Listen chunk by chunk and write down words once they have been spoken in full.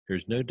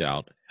There's no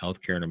doubt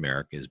healthcare in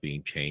America is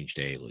being changed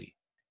daily.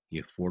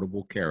 The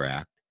Affordable Care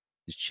Act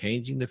is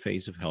changing the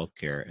face of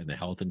healthcare and the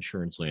health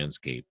insurance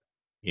landscape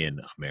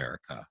in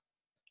America.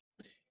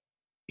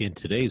 In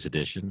today's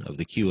edition of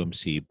the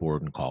QMC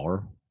Board and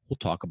Caller, we'll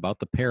talk about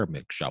the payer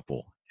mix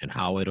shuffle and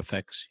how it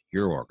affects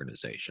your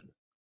organization.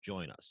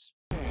 Join us.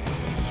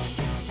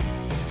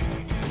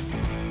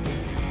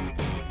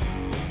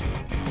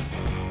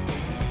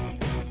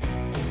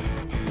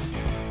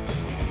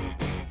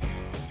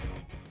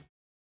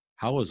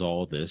 How is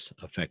all this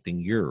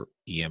affecting your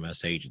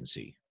EMS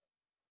agency?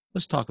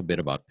 Let's talk a bit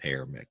about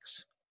payer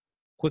mix.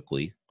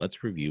 Quickly,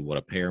 let's review what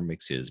a payer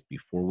mix is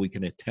before we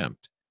can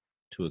attempt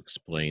to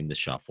explain the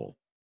shuffle.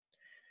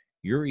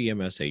 Your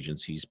EMS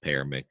agency's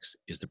payer mix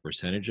is the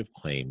percentage of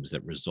claims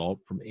that result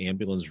from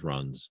ambulance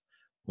runs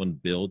when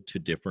billed to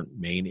different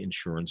main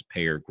insurance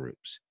payer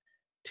groups.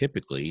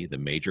 Typically, the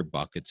major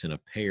buckets in a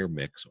payer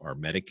mix are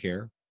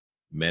Medicare,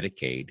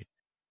 Medicaid,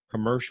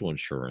 commercial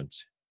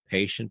insurance,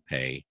 patient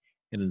pay,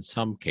 and in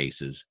some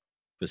cases,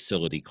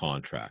 facility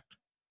contract.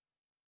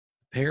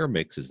 The payer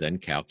mix is then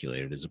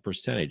calculated as a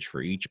percentage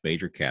for each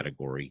major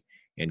category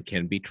and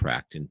can be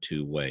tracked in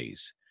two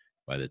ways: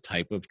 by the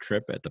type of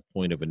trip at the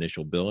point of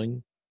initial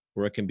billing,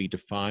 or it can be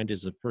defined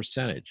as a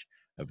percentage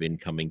of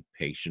incoming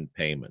patient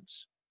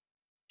payments.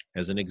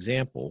 As an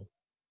example,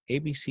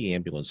 ABC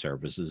Ambulance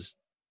Services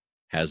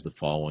has the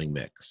following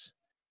mix: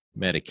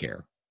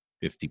 Medicare,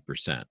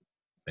 50%,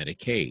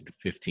 Medicaid,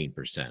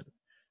 15%,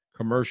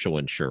 commercial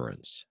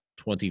insurance,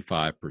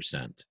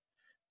 25%,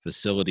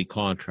 facility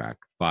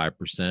contract,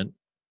 5%,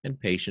 and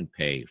patient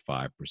pay,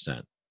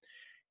 5%.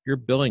 Your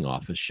billing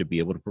office should be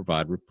able to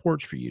provide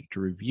reports for you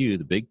to review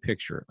the big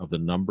picture of the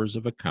numbers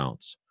of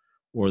accounts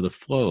or the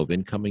flow of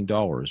incoming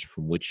dollars,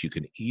 from which you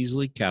can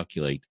easily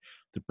calculate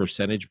the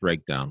percentage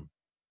breakdown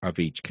of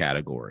each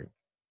category.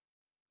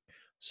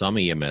 Some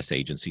EMS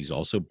agencies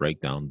also break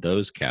down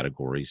those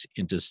categories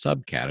into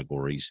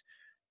subcategories,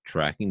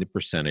 tracking the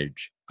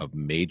percentage of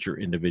major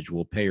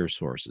individual payer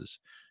sources,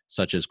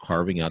 such as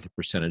carving out the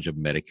percentage of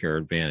Medicare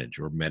Advantage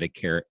or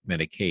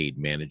Medicaid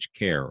managed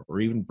care,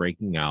 or even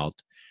breaking out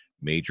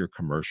major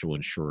commercial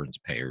insurance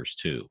payers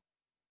too.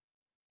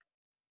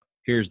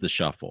 Here's the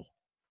shuffle.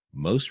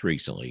 Most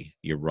recently,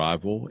 the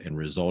arrival and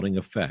resulting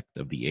effect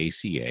of the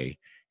ACA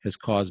has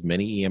caused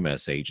many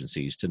EMS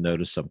agencies to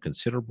notice some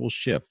considerable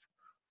shift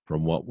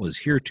from what was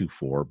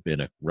heretofore been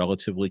a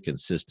relatively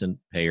consistent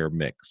payer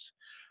mix.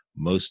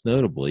 Most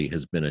notably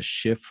has been a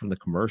shift from the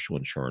commercial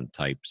insurance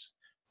types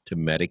to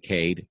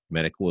Medicaid,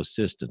 medical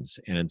assistance,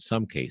 and in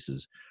some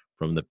cases,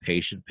 from the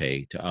patient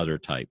pay to other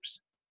types.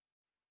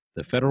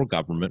 The federal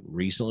government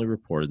recently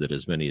reported that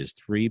as many as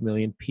 3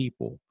 million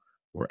people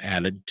were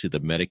added to the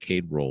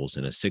Medicaid rolls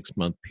in a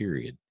 6-month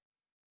period,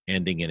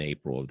 ending in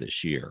April of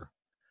this year.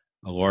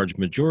 A large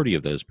majority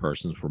of those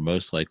persons were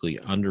most likely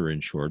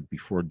underinsured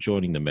before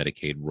joining the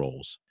Medicaid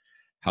rolls.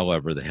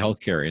 However, the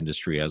healthcare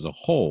industry as a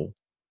whole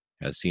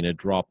has seen a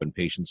drop in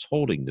patients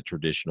holding the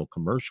traditional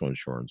commercial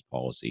insurance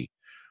policy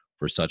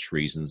for such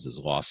reasons as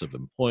loss of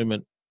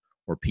employment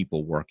or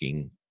people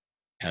working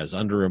as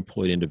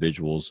underemployed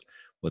individuals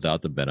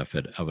without the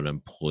benefit of an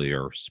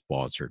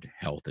employer-sponsored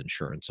health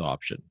insurance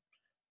option.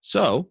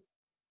 So,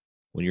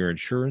 when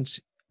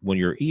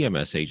your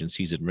EMS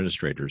agency's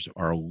administrators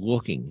are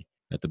looking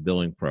at the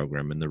billing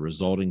program and the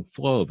resulting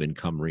flow of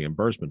income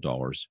reimbursement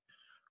dollars,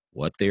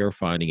 what they are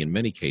finding in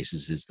many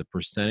cases is the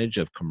percentage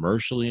of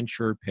commercially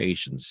insured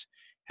patients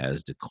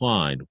has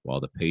declined, while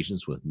the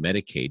patients with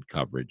Medicaid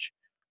coverage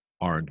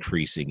are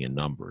increasing in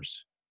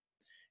numbers.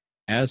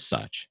 As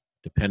such,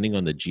 depending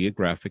on the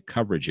geographic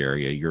coverage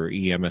area your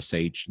EMS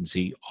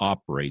agency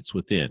operates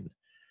within,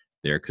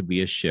 there could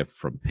be a shift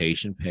from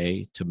patient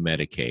pay to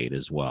Medicaid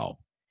as well.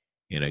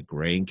 In a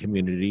graying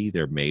community,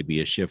 there may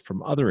be a shift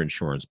from other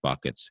insurance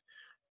buckets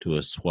to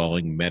a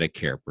swelling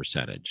Medicare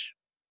percentage.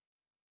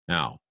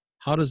 Now,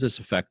 how does this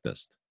affect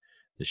us?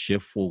 The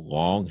shift will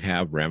long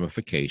have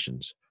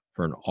ramifications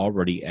for an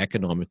already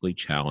economically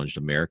challenged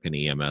American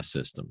EMS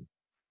system.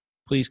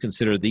 Please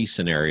consider these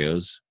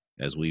scenarios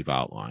as we've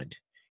outlined.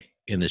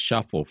 In the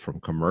shuffle from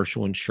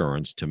commercial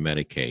insurance to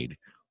Medicaid,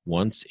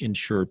 once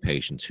insured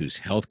patients whose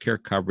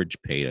healthcare coverage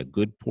paid a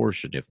good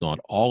portion, if not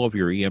all, of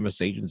your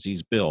EMS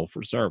agency's bill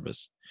for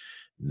service,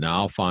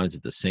 now finds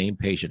that the same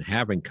patient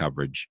having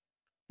coverage,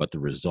 but the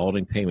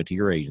resulting payment to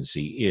your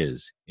agency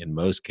is, in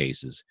most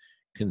cases,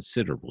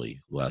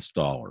 considerably less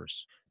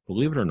dollars.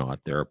 Believe it or not,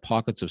 there are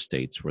pockets of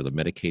states where the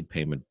Medicaid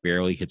payment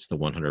barely hits the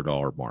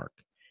 $100 mark,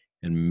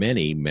 and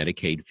many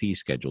Medicaid fee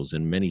schedules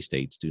in many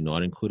states do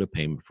not include a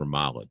payment for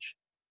mileage,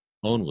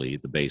 only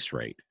the base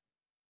rate.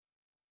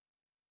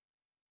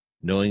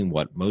 Knowing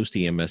what most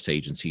EMS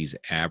agencies'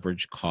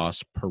 average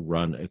cost per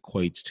run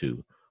equates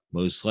to,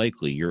 most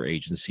likely your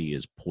agency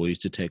is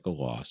poised to take a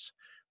loss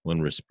when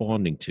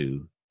responding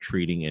to,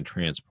 treating, and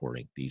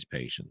transporting these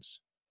patients.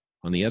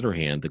 On the other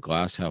hand, the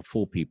glass half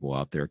full people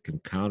out there can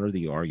counter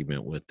the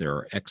argument with there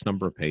are X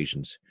number of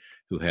patients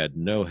who had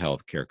no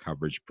health care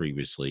coverage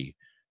previously,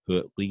 who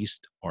at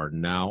least are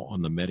now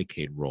on the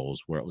Medicaid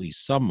rolls where at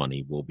least some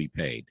money will be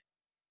paid.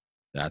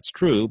 That's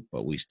true,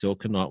 but we still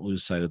cannot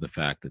lose sight of the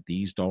fact that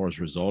these dollars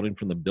resulting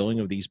from the billing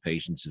of these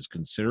patients is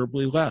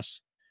considerably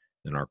less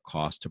than our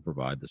cost to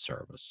provide the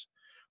service.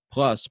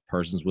 Plus,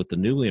 persons with the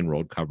newly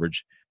enrolled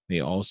coverage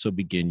may also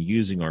begin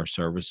using our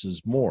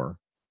services more,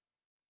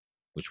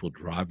 which will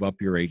drive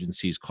up your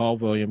agency's call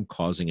volume,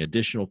 causing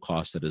additional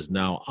costs that is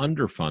now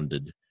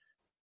underfunded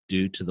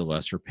due to the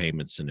lesser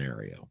payment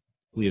scenario.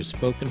 We have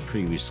spoken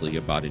previously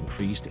about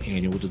increased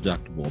annual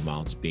deductible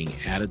amounts being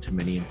added to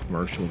many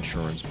commercial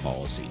insurance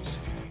policies.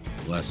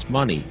 Less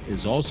money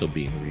is also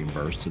being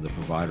reimbursed to the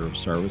provider of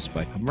service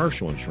by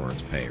commercial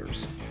insurance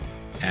payers.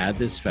 Add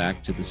this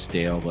fact to the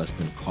stale, less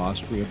than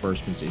cost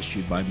reimbursements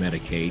issued by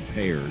Medicaid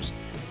payers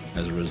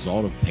as a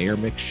result of payer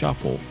mix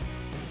shuffle,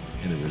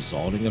 and the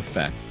resulting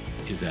effect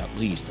is at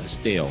least a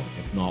stale,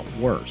 if not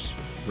worse,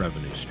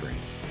 revenue stream.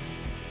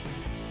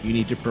 You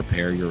need to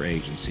prepare your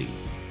agency.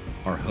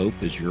 Our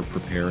hope is you're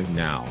preparing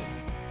now.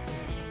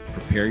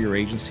 Prepare your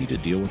agency to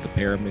deal with the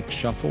payer mix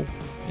shuffle,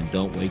 and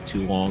don't wait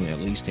too long, at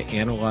least to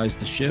analyze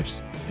the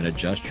shifts and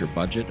adjust your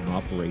budget and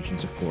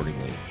operations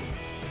accordingly.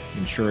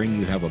 Ensuring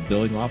you have a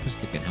billing office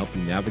that can help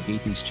you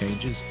navigate these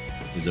changes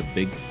is a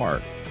big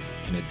part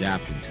in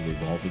adapting to the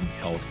evolving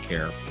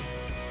healthcare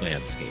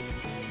landscape.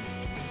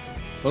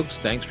 Folks,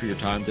 thanks for your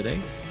time today.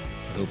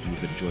 I hope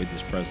you've enjoyed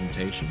this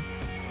presentation.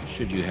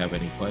 Should you have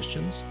any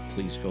questions,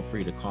 please feel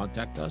free to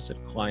contact us at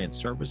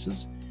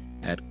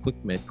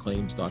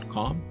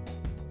clientservices@quickmedclaims.com.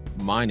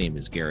 My name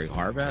is Gary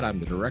Harvat. I'm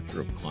the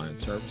Director of Client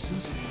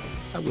Services.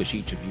 I wish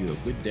each of you a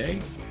good day.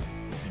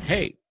 And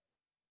hey,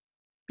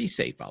 be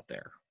safe out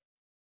there.